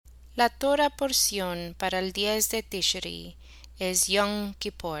La Torah porción para el 10 de Tishri es Yom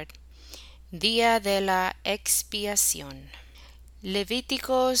Kippur, día de la expiación.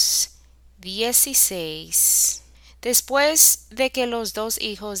 Levíticos 16. Después de que los dos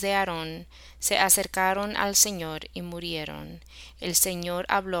hijos de Aarón se acercaron al Señor y murieron, el Señor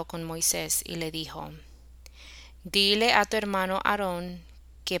habló con Moisés y le dijo: Dile a tu hermano Aarón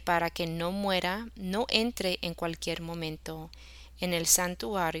que para que no muera, no entre en cualquier momento en el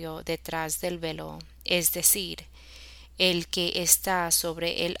santuario detrás del velo, es decir, el que está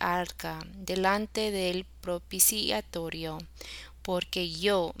sobre el arca delante del propiciatorio, porque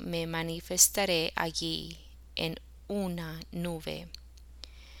yo me manifestaré allí en una nube.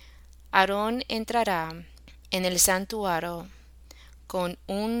 Aarón entrará en el santuario con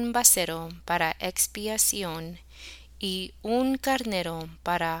un vasero para expiación y un carnero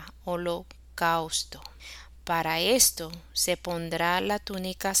para holocausto. Para esto se pondrá la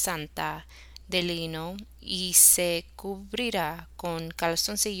túnica santa de lino y se cubrirá con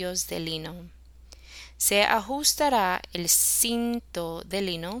calzoncillos de lino. Se ajustará el cinto de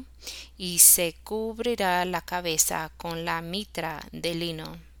lino y se cubrirá la cabeza con la mitra de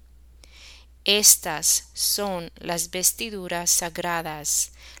lino. Estas son las vestiduras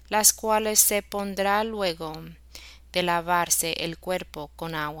sagradas, las cuales se pondrá luego de lavarse el cuerpo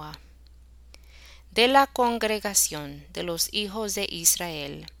con agua. De la congregación de los hijos de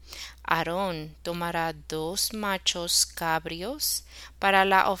Israel, Aarón tomará 2 machos cabrios para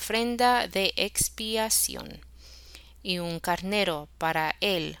la ofrenda de expiación y un carnero para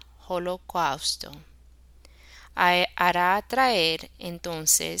el holocausto. Hará traer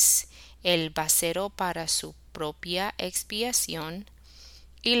entonces el vasero para su propia expiación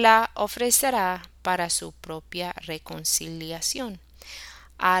y la ofrecerá para su propia reconciliación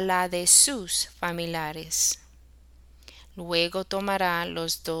a la de sus familiares. Luego tomará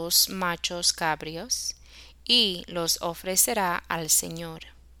los 2 machos cabrios y los ofrecerá al Señor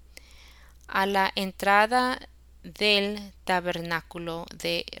a la entrada del tabernáculo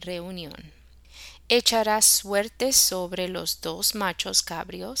de reunión. Echará suertes sobre los 2 machos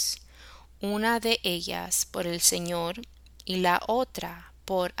cabrios, una de ellas por el Señor y la otra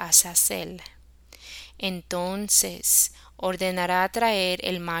por Azazel. Entonces ordenará traer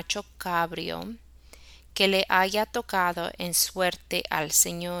el macho cabrio que le haya tocado en suerte al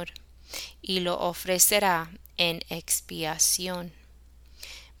Señor, y lo ofrecerá en expiación,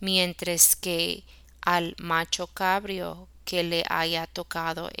 mientras que al macho cabrio que le haya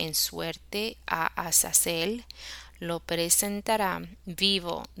tocado en suerte a Azazel lo presentará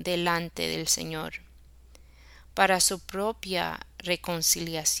vivo delante del Señor, para su propia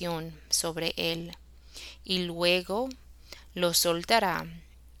reconciliación sobre él, y luego lo soltará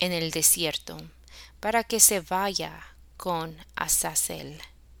en el desierto, para que se vaya con Azazel.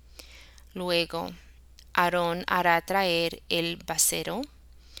 Luego Aarón hará traer el vasero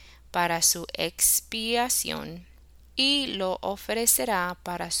para su expiación y lo ofrecerá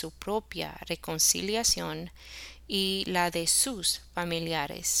para su propia reconciliación y la de sus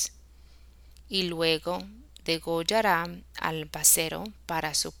familiares. Y luego degollará al vasero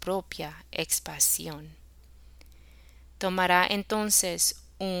para su propia expiación. Tomará entonces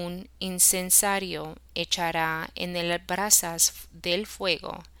un incensario, echará en las brasas del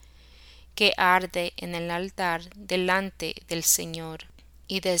fuego que arde en el altar delante del Señor,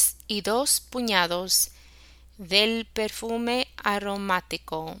 y 2 puñados del perfume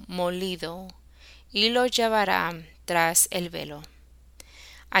aromático molido, y lo llevará tras el velo.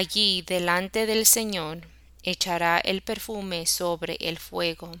 Allí delante del Señor echará el perfume sobre el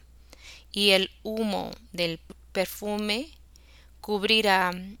fuego, y el humo del perfume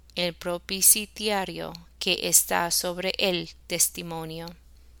cubrirá el propiciatorio que está sobre el testimonio.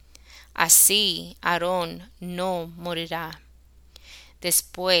 Así Aarón no morirá.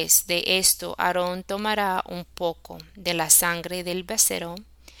 Después de esto Aarón tomará un poco de la sangre del becerro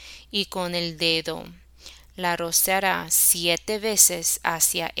y con el dedo la rociará 7 veces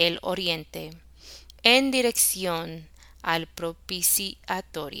hacia el oriente, en dirección al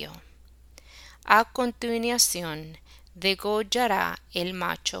propiciatorio. A continuación degollará el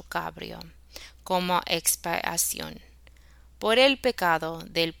macho cabrio como expiación por el pecado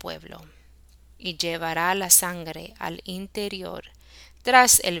del pueblo, y llevará la sangre al interior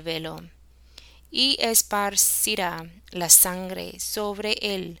tras el velo, y esparcirá la sangre sobre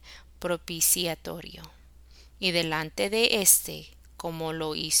el propiciatorio y delante de éste, como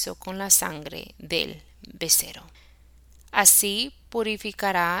lo hizo con la sangre del becerro. Así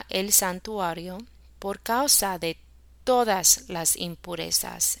purificará el santuario por causa de todas las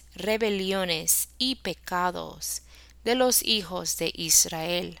impurezas, rebeliones y pecados de los hijos de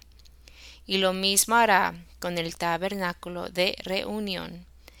Israel, y lo mismo hará con el tabernáculo de reunión,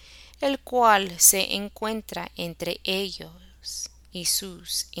 el cual se encuentra entre ellos y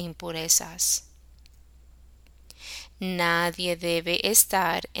sus impurezas. Nadie debe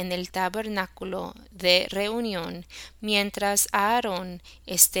estar en el tabernáculo de reunión mientras Aarón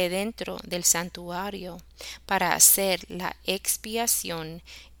esté dentro del santuario para hacer la expiación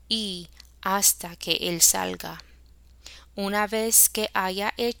y hasta que él salga. Una vez que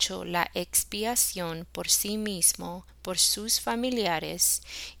haya hecho la expiación por sí mismo, por sus familiares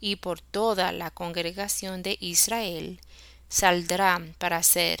y por toda la congregación de Israel, saldrá para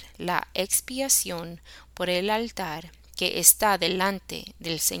hacer la expiación por el altar que está delante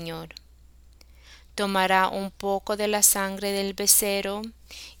del Señor. Tomará un poco de la sangre del becerro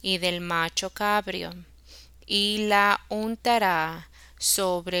y del macho cabrio, y la untará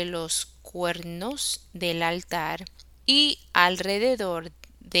sobre los cuernos del altar y alrededor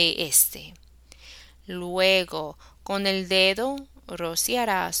de éste. Luego, con el dedo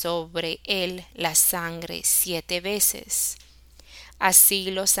rociará sobre él la sangre 7 veces. Así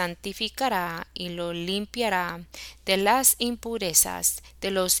lo santificará y lo limpiará de las impurezas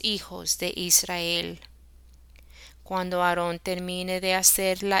de los hijos de Israel. Cuando Aarón termine de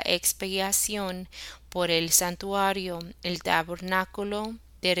hacer la expiación por el santuario, el tabernáculo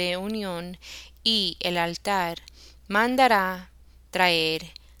de reunión y el altar, mandará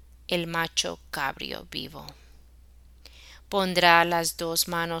traer el macho cabrio vivo. Pondrá las 2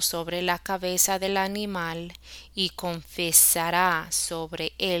 manos sobre la cabeza del animal y confesará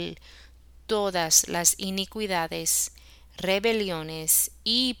sobre él todas las iniquidades, rebeliones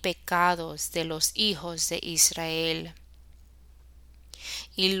y pecados de los hijos de Israel.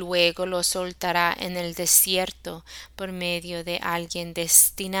 Y luego lo soltará en el desierto por medio de alguien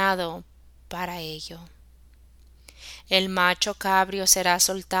destinado para ello. El macho cabrio será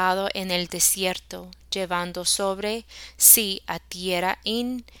soltado en el desierto, llevando sobre sí a tierra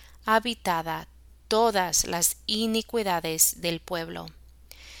inhabitada todas las iniquidades del pueblo.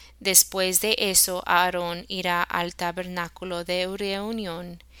 Después de eso, Aarón irá al tabernáculo de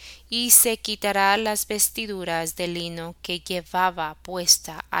reunión y se quitará las vestiduras de lino que llevaba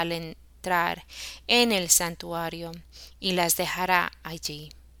puesta al entrar en el santuario y las dejará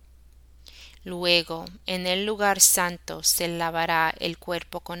allí. Luego, en el lugar santo se lavará el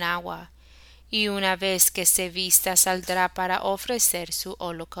cuerpo con agua, y una vez que se vista saldrá para ofrecer su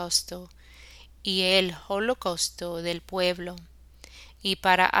holocausto, y el holocausto del pueblo, y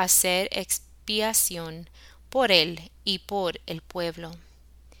para hacer expiación por él y por el pueblo.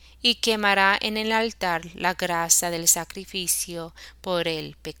 Y quemará en el altar la grasa del sacrificio por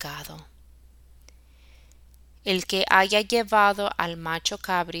el pecado. El que haya llevado al macho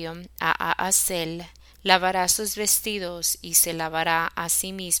cabrio a Azel lavará sus vestidos y se lavará a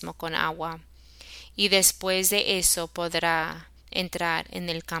sí mismo con agua, y después de eso podrá entrar en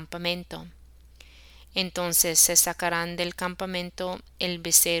el campamento. Entonces se sacarán del campamento el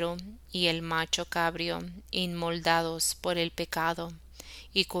becerro y el macho cabrio inmoldados por el pecado,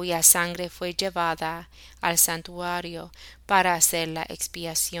 y cuya sangre fue llevada al santuario para hacer la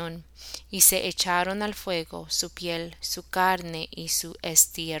expiación, y se echaron al fuego su piel, su carne y su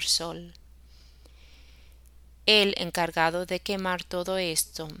estiércol. El encargado de quemar todo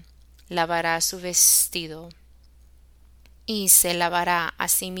esto lavará su vestido y se lavará a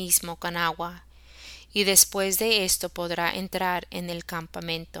sí mismo con agua, y después de esto podrá entrar en el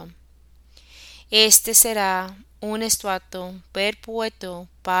campamento. Este será un estatuto perpetuo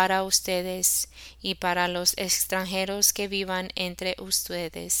para ustedes y para los extranjeros que vivan entre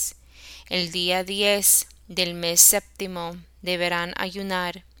ustedes. El día 10 del mes séptimo deberán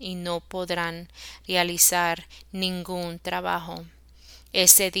ayunar y no podrán realizar ningún trabajo.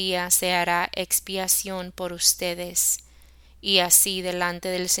 Ese día se hará expiación por ustedes, y así delante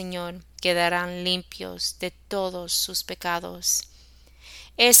del Señor quedarán limpios de todos sus pecados.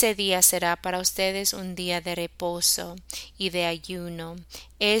 Ese día será para ustedes un día de reposo y de ayuno.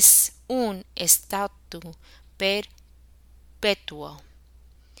 Es un estatuto perpetuo.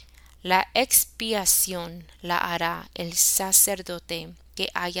 La expiación la hará el sacerdote que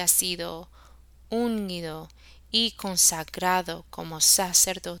haya sido ungido y consagrado como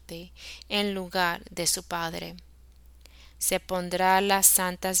sacerdote en lugar de su padre. Se pondrá las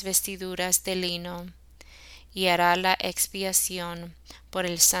santas vestiduras de lino y hará la expiación por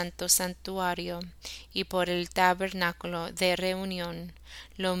el santo santuario y por el tabernáculo de reunión,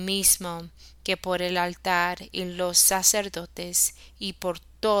 lo mismo que por el altar y los sacerdotes y por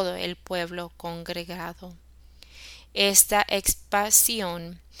todo el pueblo congregado. Esta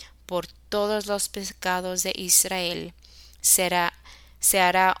expiación por todos los pecados de Israel será se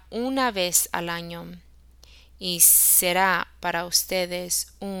hará una vez al año, y será para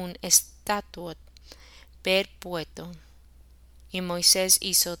ustedes un estatuto perpetuo. Y Moisés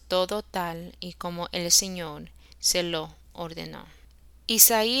hizo todo tal y como el Señor se lo ordenó.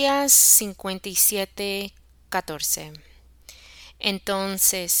 Isaías 57:14.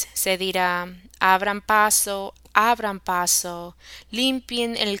 Entonces se dirá: abran paso,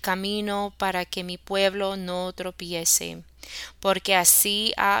 limpien el camino para que mi pueblo no tropiece, porque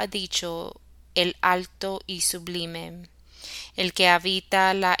así ha dicho el alto y sublime, el que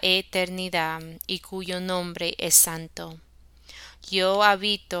habita la eternidad y cuyo nombre es santo. Yo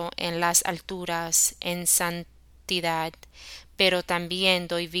habito en las alturas en santidad, pero también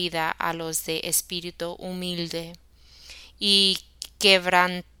doy vida a los de espíritu humilde y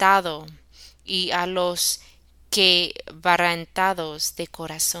quebrantado, y a los quebrantados de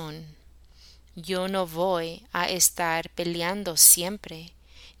corazón. Yo no voy a estar peleando siempre,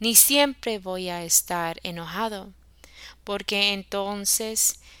 ni siempre voy a estar enojado, porque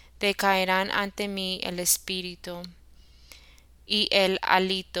entonces decaerán ante mí el espíritu y el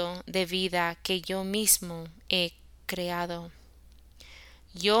hálito de vida que yo mismo he creado.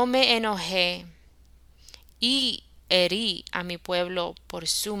 Yo me enojé y herí a mi pueblo por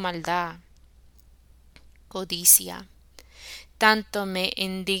su maldad, codicia. Tanto me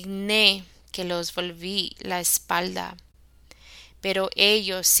indigné que los volví la espalda, pero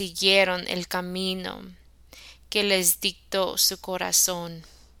ellos siguieron el camino que les dictó su corazón.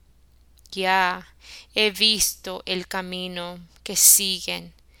 Ya he visto el camino que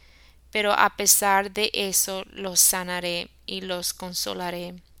siguen, pero a pesar de eso los sanaré y los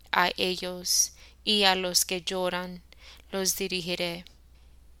consolaré a ellos, y a los que lloran los dirigiré.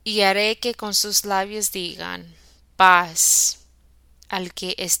 Y haré que con sus labios digan: paz al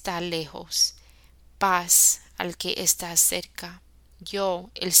que está lejos, paz al que está cerca. Yo,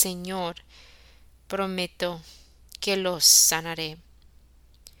 el Señor, prometo que los sanaré.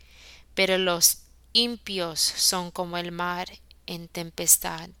 Pero los impíos son como el mar en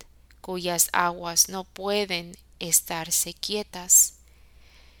tempestad, cuyas aguas no pueden estarse quietas,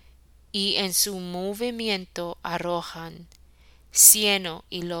 y en su movimiento arrojan cieno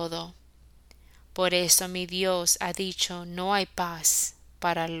y lodo. Por eso mi Dios ha dicho: no hay paz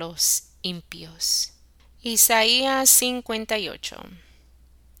para los impíos. Isaías 58.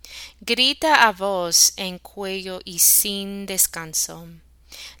 Grita a voz en cuello y sin descanso.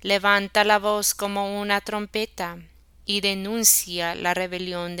 Levanta la voz como una trompeta y denuncia la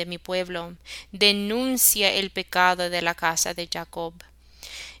rebelión de mi pueblo. Denuncia el pecado de la casa de Jacob.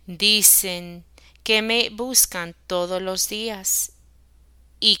 Dicen que me buscan todos los días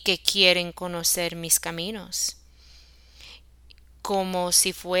y que quieren conocer mis caminos, como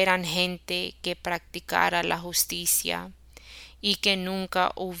si fueran gente que practicara la justicia y que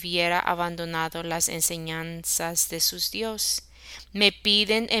nunca hubiera abandonado las enseñanzas de sus Dios. Me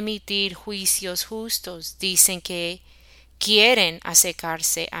piden emitir juicios justos, dicen que quieren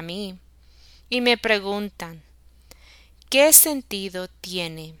acercarse a mí, y me preguntan: ¿qué sentido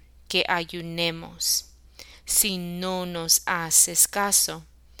tiene que ayunemos si no nos haces caso?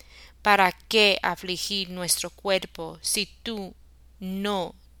 ¿Para qué afligir nuestro cuerpo si tú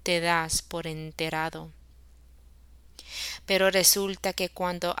no te das por enterado? Pero resulta que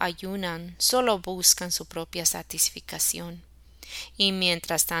cuando ayunan solo buscan su propia satisfacción, y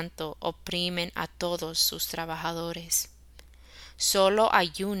mientras tanto oprimen a todos sus trabajadores. Solo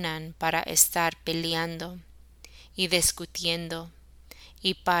ayunan para estar peleando y discutiendo,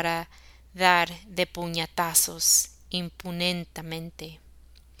 y para dar de puñetazos impunemente.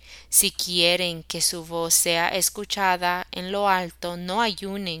 Si quieren que su voz sea escuchada en lo alto, no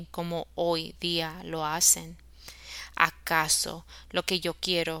ayunen como hoy día lo hacen. ¿Acaso lo que yo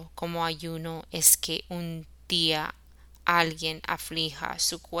quiero como ayuno es que un día alguien aflija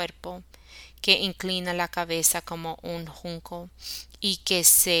su cuerpo, que inclina la cabeza como un junco, y que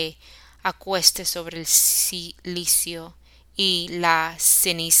se acueste sobre el cilicio y la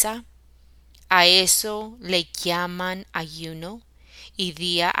ceniza? ¿A eso le llaman ayuno y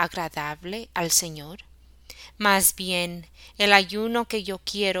día agradable al Señor? Más bien, el ayuno que yo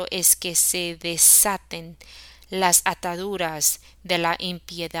quiero es que se desaten las ataduras de la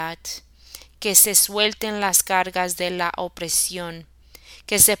impiedad, que se suelten las cargas de la opresión,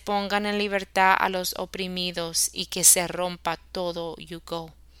 que se pongan en libertad a los oprimidos y que se rompa todo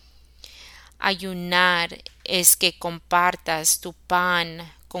yugo. Ayunar es que compartas tu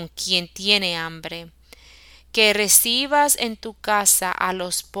pan con quien tiene hambre, que recibas en tu casa a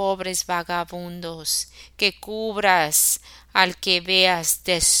los pobres vagabundos, que cubras al que veas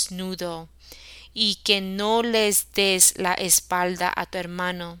desnudo y que no les des la espalda a tu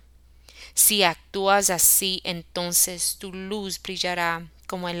hermano. Si actúas así, entonces tu luz brillará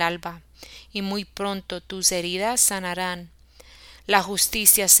como el alba, y muy pronto tus heridas sanarán. La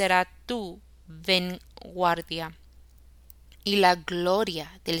justicia será tu vanguardia, y la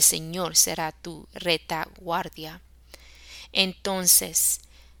gloria del Señor será tu retaguardia. Entonces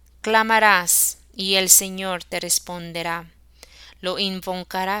clamarás, y el Señor te responderá. Lo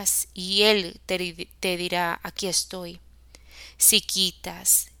invocarás, y Él te dirá: aquí estoy. Si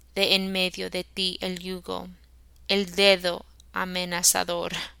quitas de en medio de ti el yugo, el dedo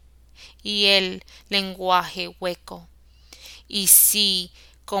amenazador y el lenguaje hueco, y si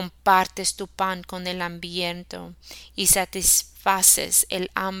compartes tu pan con el hambriento y satisfaces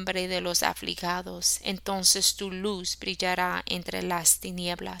el hambre de los afligidos, entonces tu luz brillará entre las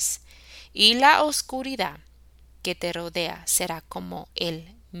tinieblas, y la oscuridad que te rodea será como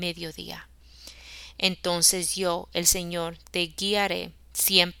el mediodía. Entonces yo, el Señor, te guiaré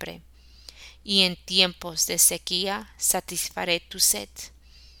siempre, y en tiempos de sequía satisfaré tu sed.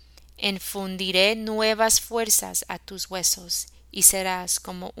 Infundiré nuevas fuerzas a tus huesos, y serás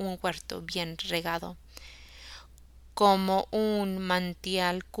como un huerto bien regado, como un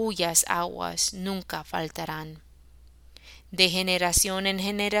manantial cuyas aguas nunca faltarán. De generación en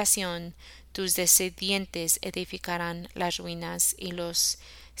generación tus descendientes edificarán las ruinas y los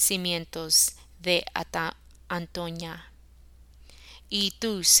cimientos de Antonia, y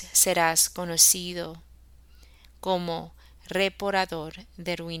tú serás conocido como reparador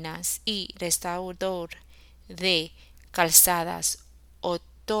de ruinas y restaurador de calzadas o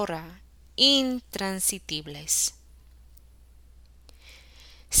torre intransitibles.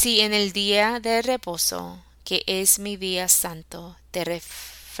 Si en el día de reposo, que es mi día santo, te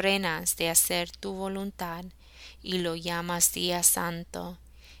refrenas de hacer tu voluntad y lo llamas día santo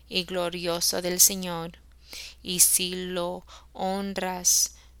y glorioso del Señor, y si lo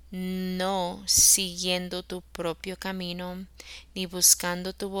honras, no siguiendo tu propio camino, ni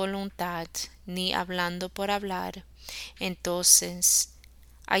buscando tu voluntad, ni hablando por hablar, entonces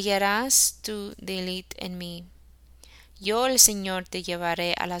hallarás tu deleite en mí. Yo, el Señor, te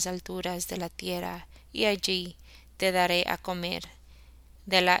llevaré a las alturas de la tierra, y allí te daré a comer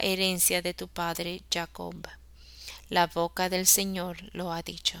de la herencia de tu padre Jacob. La boca del Señor lo ha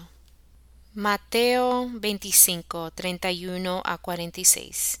dicho. Mateo 25, 31 a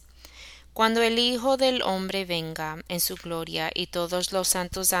 46. Cuando el Hijo del Hombre venga en su gloria y todos los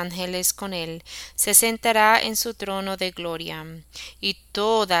santos ángeles con él, se sentará en su trono de gloria, y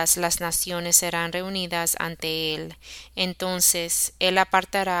todas las naciones serán reunidas ante él. Entonces él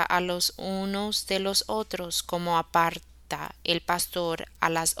apartará a los unos de los otros, como aparta el pastor a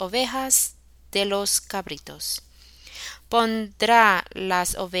las ovejas de los cabritos. Pondrá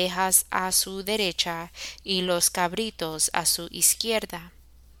las ovejas a su derecha y los cabritos a su izquierda.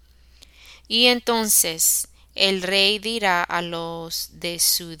 Y entonces el rey dirá a los de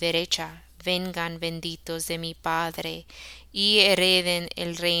su derecha: vengan benditos de mi Padre, y hereden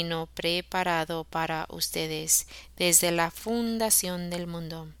el reino preparado para ustedes desde la fundación del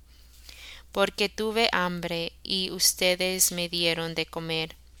mundo. Porque tuve hambre, y ustedes me dieron de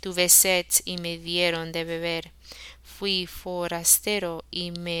comer; tuve sed, y me dieron de beber; fui forastero,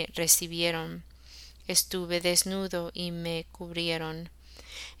 y me recibieron; estuve desnudo, y me cubrieron;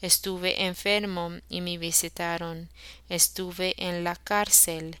 estuve enfermo, y me visitaron; estuve en la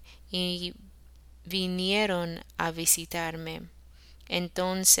cárcel, y vinieron a visitarme.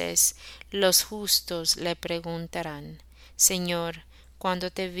 Entonces los justos le preguntarán: Señor,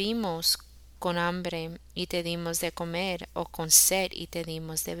 ¿cuándo te vimos con hambre y te dimos de comer, o con sed y te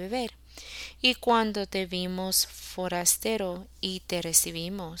dimos de beber? ¿Y cuándo te vimos forastero y te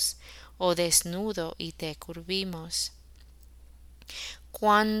recibimos, o desnudo y te cubrimos?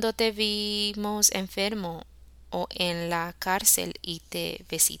 ¿Cuándo te vimos enfermo o en la cárcel y te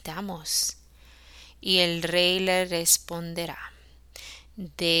visitamos? Y el rey le responderá: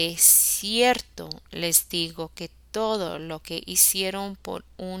 de cierto les digo que todo lo que hicieron por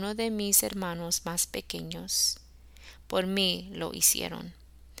uno de mis hermanos más pequeños, por mí lo hicieron.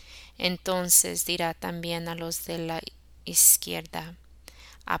 Entonces dirá también a los de la izquierda: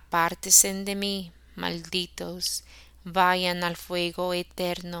 apártense de mí, malditos, vayan al fuego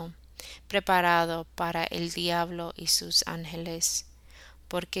eterno, preparado para el diablo y sus ángeles.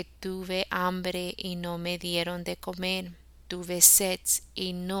 Porque tuve hambre y no me dieron de comer; tuve sed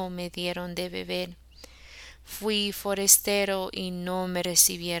y no me dieron de beber; fui forastero y no me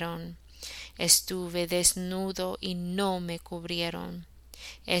recibieron; estuve desnudo y no me cubrieron;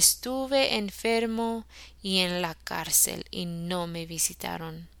 estuve enfermo y en la cárcel y no me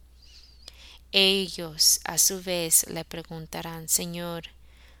visitaron. Ellos a su vez le preguntarán: Señor,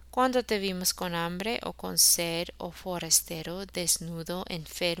 ¿cuándo te vimos con hambre o con sed o forastero, desnudo,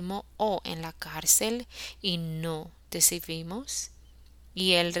 enfermo o en la cárcel, y no te servimos?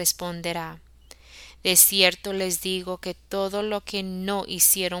 Y él responderá: De cierto les digo que todo lo que no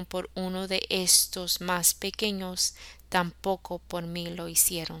hicieron por uno de estos más pequeños, tampoco por mí lo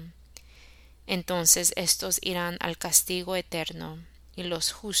hicieron. Entonces estos irán al castigo eterno, y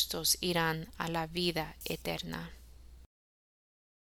los justos irán a la vida eterna.